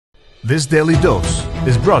This daily dose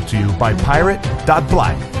is brought to you by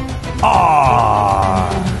Pirate.Black.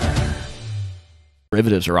 ARRR!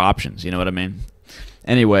 Derivatives or options, you know what I mean?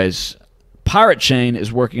 Anyways, Pirate Chain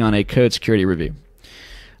is working on a code security review.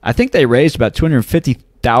 I think they raised about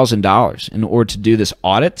 $250,000 in order to do this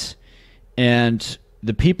audit, and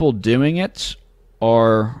the people doing it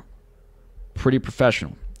are pretty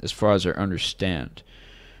professional as far as I understand.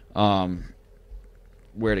 Where'd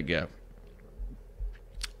it go?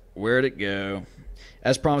 Where'd it go?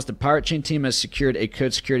 As promised, the Pirate Chain team has secured a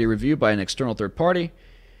code security review by an external third party.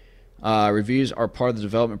 Reviews are part of the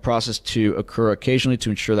development process to occur occasionally to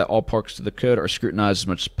ensure that all parts of the code are scrutinized as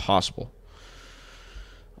much as possible.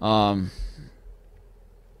 The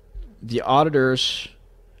auditors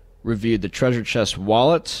reviewed the treasure chest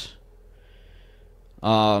wallet.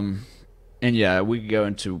 And yeah, we could go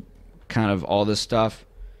into kind of all this stuff.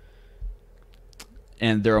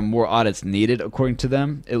 And there are more audits needed, according to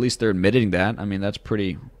them. At least they're admitting that. I mean, that's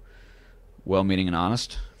pretty well-meaning and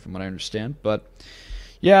honest, from what I understand. But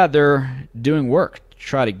yeah, they're doing work to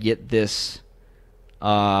try to get this in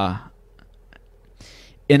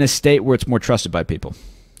a state where it's more trusted by people,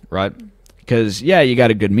 right? Because, yeah, you got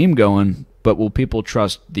a good meme going, but will people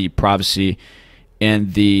trust the privacy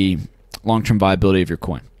and the long-term viability of your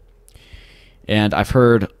coin? And I've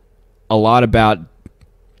heard a lot about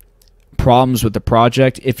problems with the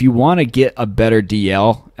project. If you want to get a better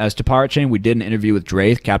DL as to Pirate Chain, we did an interview with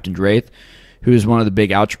Draith, Captain Draith, who's one of the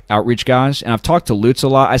big outreach guys. And I've talked to Lutz a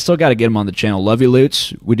lot. I still got to get him on the channel. Love you,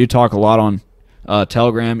 Lutz. We do talk a lot on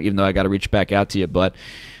Telegram, even though I got to reach back out to you. But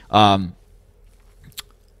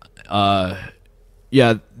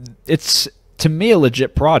yeah, it's, to me, a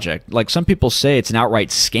legit project. Like, some people say it's an outright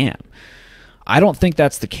scam. I don't think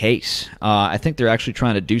that's the case. I think they're actually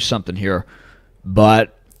trying to do something here.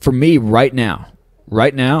 But for me, right now,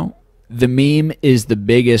 the meme is the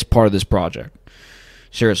biggest part of this project.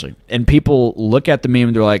 Seriously. And people look at the meme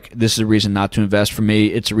and they're like, this is a reason not to invest for me.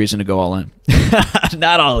 It's a reason to go all in.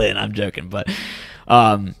 Not all in, I'm joking. But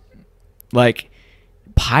like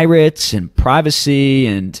pirates and privacy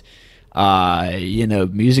and you know,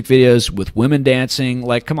 music videos with women dancing.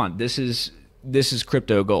 Like, come on, this is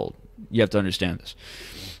crypto gold. You have to understand this.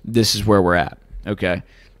 This is where we're at. Okay.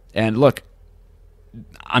 And look,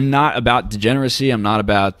 I'm not about degeneracy. I'm not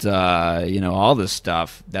about you know, all this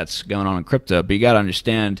stuff that's going on in crypto. But you got to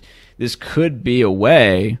understand, this could be a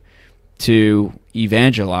way to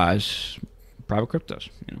evangelize private cryptos.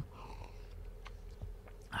 You know,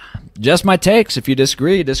 just my takes. If you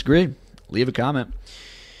disagree, leave a comment.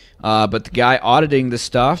 But the guy auditing this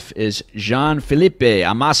stuff is Jean-Philippe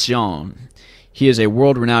Amasion. He is a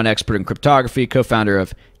world-renowned expert in cryptography, co-founder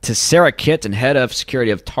of TesseraKit, and head of security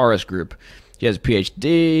of Taurus Group. He has a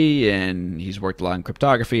PhD, and he's worked a lot in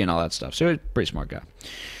cryptography and all that stuff. So he's a pretty smart guy.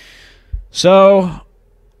 So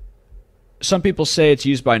some people say it's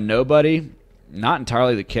used by nobody. Not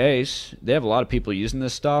entirely the case. They have a lot of people using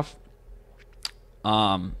this stuff.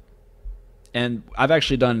 And I've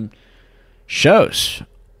actually done shows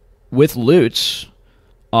with Lutz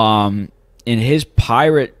in his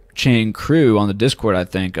Pirate Chain crew on the Discord, I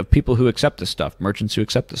think, of people who accept this stuff, merchants who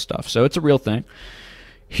accept this stuff. So it's a real thing.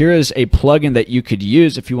 Here is a plugin that you could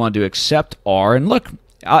use if you want to accept R. And look,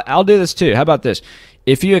 I'll do this too. How about this?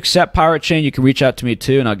 If you accept Pirate Chain, you can reach out to me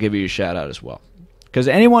too, and I'll give you a shout out as well. Because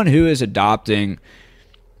anyone who is adopting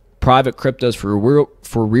private cryptos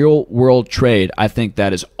for real world trade, I think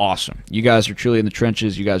that is awesome. You guys are truly in the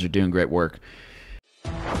trenches. You guys are doing great work.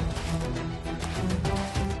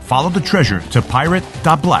 Follow the treasure to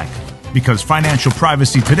Pirate.Black, because financial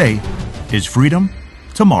privacy today is freedom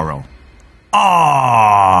tomorrow.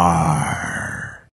 ARRR!